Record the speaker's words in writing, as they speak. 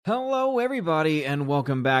Hello, everybody, and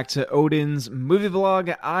welcome back to Odin's Movie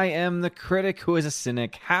Vlog. I am the critic who is a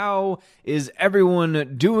cynic. How is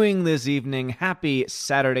everyone doing this evening? Happy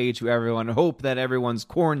Saturday to everyone. Hope that everyone's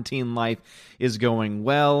quarantine life is going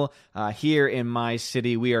well. Here in my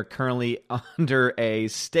city, we are currently under a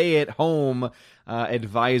stay-at-home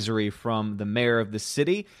advisory from the mayor of the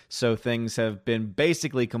city, so things have been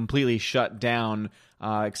basically completely shut down.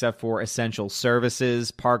 Except for essential services.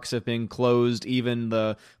 Parks have been closed. Even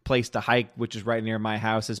the place to hike, which is right near my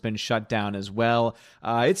house, has been shut down as well.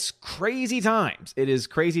 It's crazy times. It is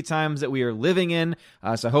crazy times that we are living in.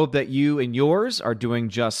 So I hope that you and yours are doing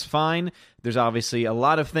just fine. There's obviously a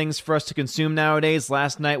lot of things for us to consume nowadays.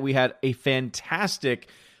 Last night we had a fantastic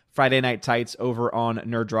Friday Night Tights over on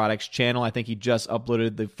Nerdrotic's channel. I think he just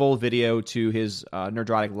uploaded the full video to his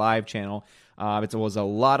Nerdrotic Live channel. It was a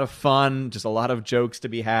lot of fun, just a lot of jokes to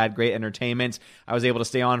be had, great entertainment. I was able to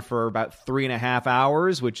stay on for about 3.5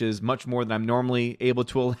 hours, which is much more than I'm normally able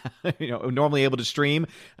to, normally able to stream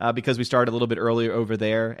because we started a little bit earlier over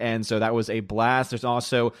there, and so that was a blast. There's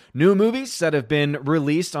also new movies that have been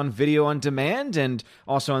released on video on demand and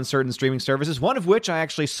also on certain streaming services. One of which I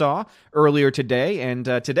actually saw earlier today, and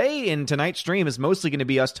today in tonight's stream is mostly going to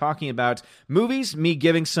be us talking about movies, me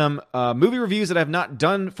giving some movie reviews that I've not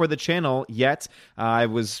done for the channel yet. I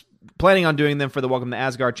was planning on doing them for the Welcome to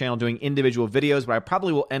Asgard channel, doing individual videos. What I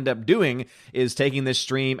probably will end up doing is taking this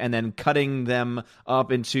stream and then cutting them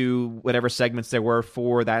up into whatever segments there were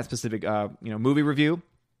for that specific movie review,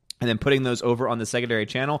 and then putting those over on the secondary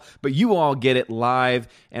channel. But you all get it live,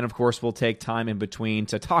 and of course we'll take time in between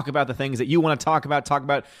to talk about the things that you want to talk about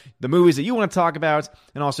the movies that you want to talk about,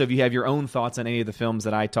 and also if you have your own thoughts on any of the films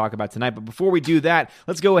that I talk about tonight. But before we do that,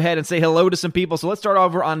 let's go ahead and say hello to some people. So let's start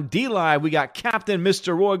over on D-Live. We got Captain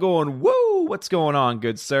Mr. Roy going, woo! What's going on,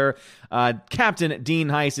 good sir? Captain Dean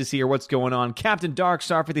Heiss is here. What's going on? Captain Dark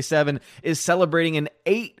Star 57 is celebrating an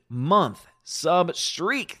 8-month sub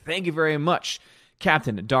streak. Thank you very much,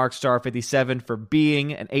 Captain Darkstar 57, for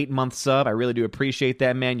being an 8-month sub. I really do appreciate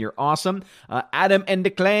that, man. You're awesome. Adam and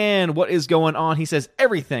the Clan, what is going on? He says,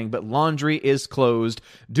 everything but laundry is closed.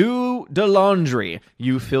 Do the laundry,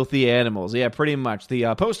 you filthy animals. Yeah, pretty much.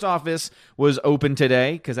 The post office was open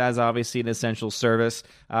today, because as obviously an essential service,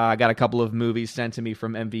 I got a couple of movies sent to me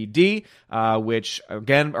from MVD, which,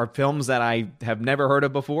 again, are films that I have never heard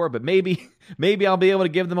of before, but maybe I'll be able to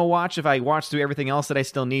give them a watch if I watch through everything else that I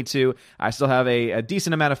still need to. I still have a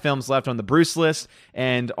decent amount of films left on the Bruce list,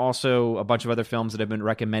 and also a bunch of other films that have been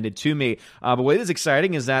recommended to me. But what is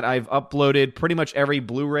exciting is that I've uploaded pretty much every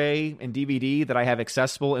Blu-ray and DVD that I have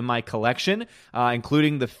accessible in my collection,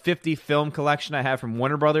 including the 50 film collection I have from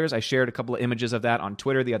Warner Brothers. I shared a couple of images of that on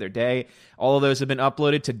Twitter the other day. All of those have been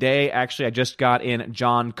uploaded. Today, actually, I just got in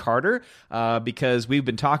John Carter, because we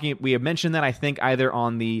have mentioned that, I think, either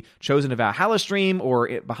on the Chosen of Valhalla stream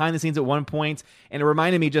or behind the scenes at one point, and it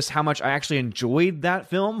reminded me just how much I actually enjoyed that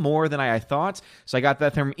film more than I thought. So I got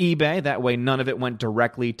that from eBay. That way none of it went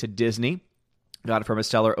directly to Disney. Got it from a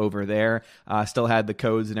seller over there. Still had the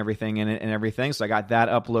codes and everything in it and everything. So I got that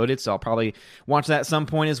uploaded. So I'll probably watch that at some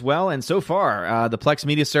point as well. And so far, the Plex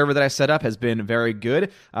Media server that I set up has been very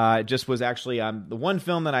good. It just was actually the one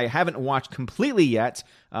film that I haven't watched completely yet,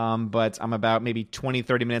 but I'm about maybe 20,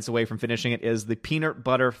 30 minutes away from finishing it, is the Peanut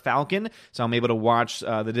Butter Falcon. So I'm able to watch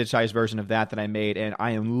the digitized version of that I made, and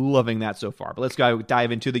I am loving that so far. But let's go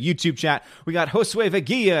dive into the YouTube chat. We got Josue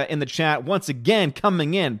Veguilla in the chat once again,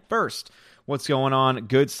 coming in first. What's going on,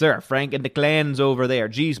 good sir? Frank and the Clans over there.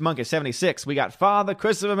 G's Monkey 76. We got Father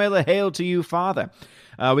Christopher Miller. Hail to you, Father.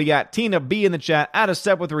 We got Tina B in the chat. Out of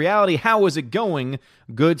step with reality. How is it going,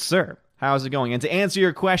 good sir? How's it going? And to answer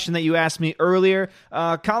your question that you asked me earlier,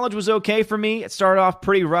 college was okay for me. It started off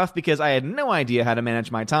pretty rough because I had no idea how to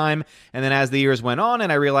manage my time. And then as the years went on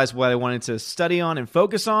and I realized what I wanted to study on and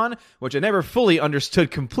focus on, which I never fully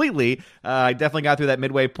understood completely, I definitely got through that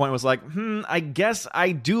midway point, was like, I guess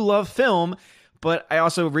I do love film, but I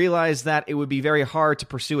also realized that it would be very hard to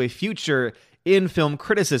pursue a future in film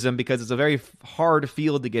criticism because it's a very hard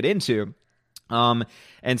field to get into.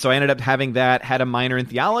 And so I ended up having had a minor in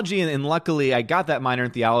theology, and luckily I got that minor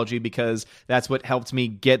in theology because that's what helped me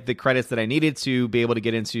get the credits that I needed to be able to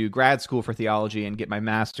get into grad school for theology and get my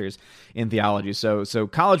master's in theology. So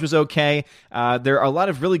college was okay. There are a lot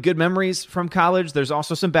of really good memories from college. There's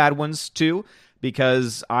also some bad ones too,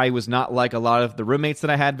 because I was not like a lot of the roommates that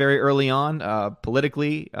I had very early on,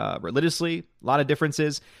 politically, religiously, a lot of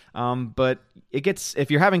differences. But if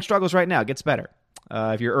you're having struggles right now, it gets better.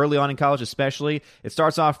 If you're early on in college especially, it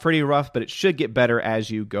starts off pretty rough, but it should get better as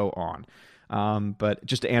you go on. But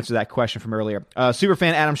just to answer that question from earlier,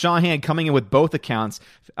 Superfan Adam Shawhan coming in with both accounts.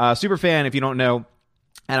 Superfan, if you don't know,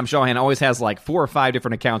 Adam Shawhan always has like 4 or 5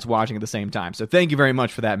 different accounts watching at the same time. So thank you very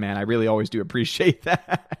much for that, man. I really always do appreciate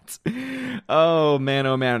that. Oh, man,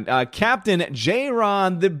 oh, man. Captain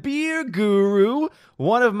J-Ron, the beer guru,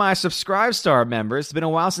 one of my Subscribe Star members. It's been a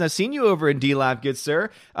while since I've seen you over in D-Live, good sir.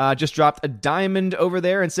 Just dropped a diamond over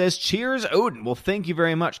there and says, cheers, Odin. Well, thank you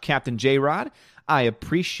very much, Captain J-Rod. I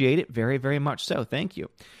appreciate it very, very much so. Thank you.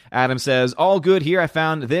 Adam says, all good here. I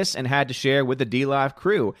found this and had to share with the D-Live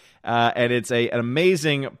crew. And it's an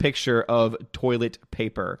amazing picture of toilet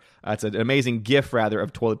paper. It's an amazing GIF, rather,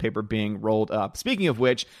 of toilet paper being rolled up. Speaking of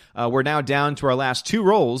which, we're now down to our last 2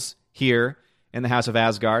 rolls here in the House of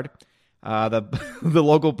Asgard. The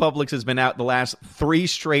local Publix has been out the last 3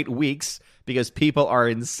 straight weeks because people are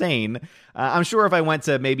insane. I'm sure if I went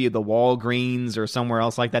to maybe the Walgreens or somewhere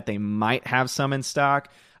else like that, they might have some in stock.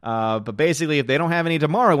 But basically, if they don't have any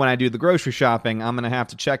tomorrow when I do the grocery shopping, I'm going to have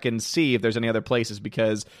to check and see if there's any other places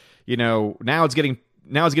because, you know, now it's getting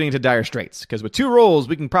into dire straits. Because with 2 rolls,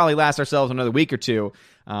 we can probably last ourselves another week or 2.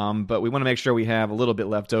 But we want to make sure we have a little bit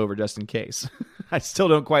left over just in case. I still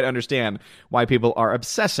don't quite understand why people are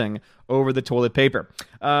obsessing over the toilet paper.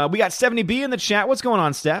 We got 70B in the chat. What's going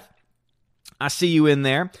on, Steph? I see you in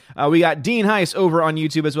there. We got Dean Heiss over on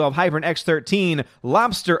YouTube as well. Hypern X13,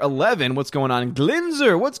 Lobster 11. What's going on?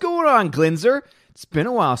 Glinzer. What's going on, Glinzer? It's been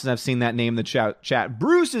a while since I've seen that name in the chat.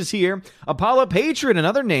 Bruce is here. Apollo Patron,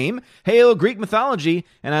 another name. Hail Greek mythology.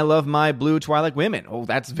 And I love my blue Twilight women. Oh,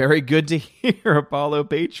 that's very good to hear, Apollo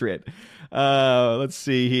Patron. Let's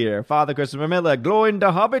see here. Father Christopher Miller, Gloin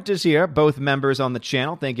the Hobbit is here. Both members on the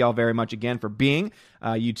channel. Thank y'all very much again for being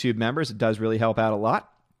YouTube members. It does really help out a lot.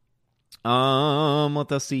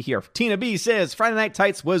 Let's see here. Tina B says, Friday Night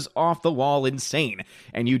Tights was off the wall insane.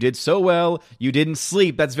 And you did so well, you didn't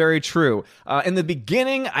sleep. That's very true. In the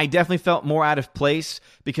beginning, I definitely felt more out of place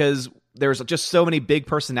because there's just so many big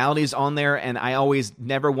personalities on there, and I always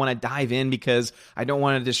never want to dive in because I don't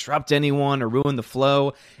want to disrupt anyone or ruin the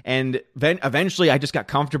flow. And then eventually I just got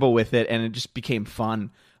comfortable with it, and it just became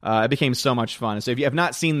fun. It became so much fun. So if you have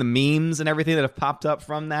not seen the memes and everything that have popped up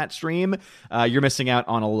from that stream, you're missing out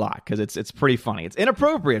on a lot because it's pretty funny. It's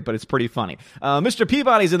inappropriate, but it's pretty funny. Mr.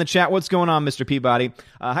 Peabody's in the chat. What's going on, Mr. Peabody?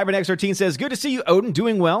 HyperX13 says, good to see you, Odin.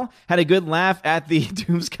 Doing well. Had a good laugh at the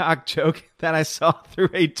Doomscock joke that I saw through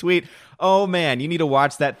a tweet. Oh, man, you need to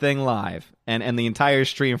watch that thing live and the entire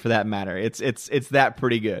stream for that matter. It's that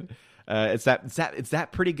pretty good. It's that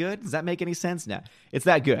pretty good? Does that make any sense? No, it's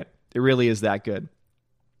that good. It really is that good.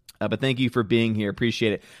 But thank you for being here.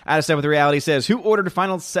 Appreciate it. Out of Step with Reality says, who ordered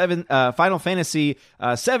Final Fantasy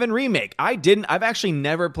 7 Remake? I didn't. I've actually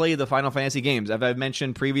never played the Final Fantasy games. I've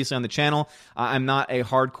mentioned previously on the channel, I'm not a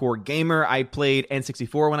hardcore gamer. I played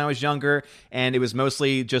N64 when I was younger, and it was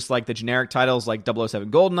mostly just like the generic titles like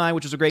 007 GoldenEye, which was a great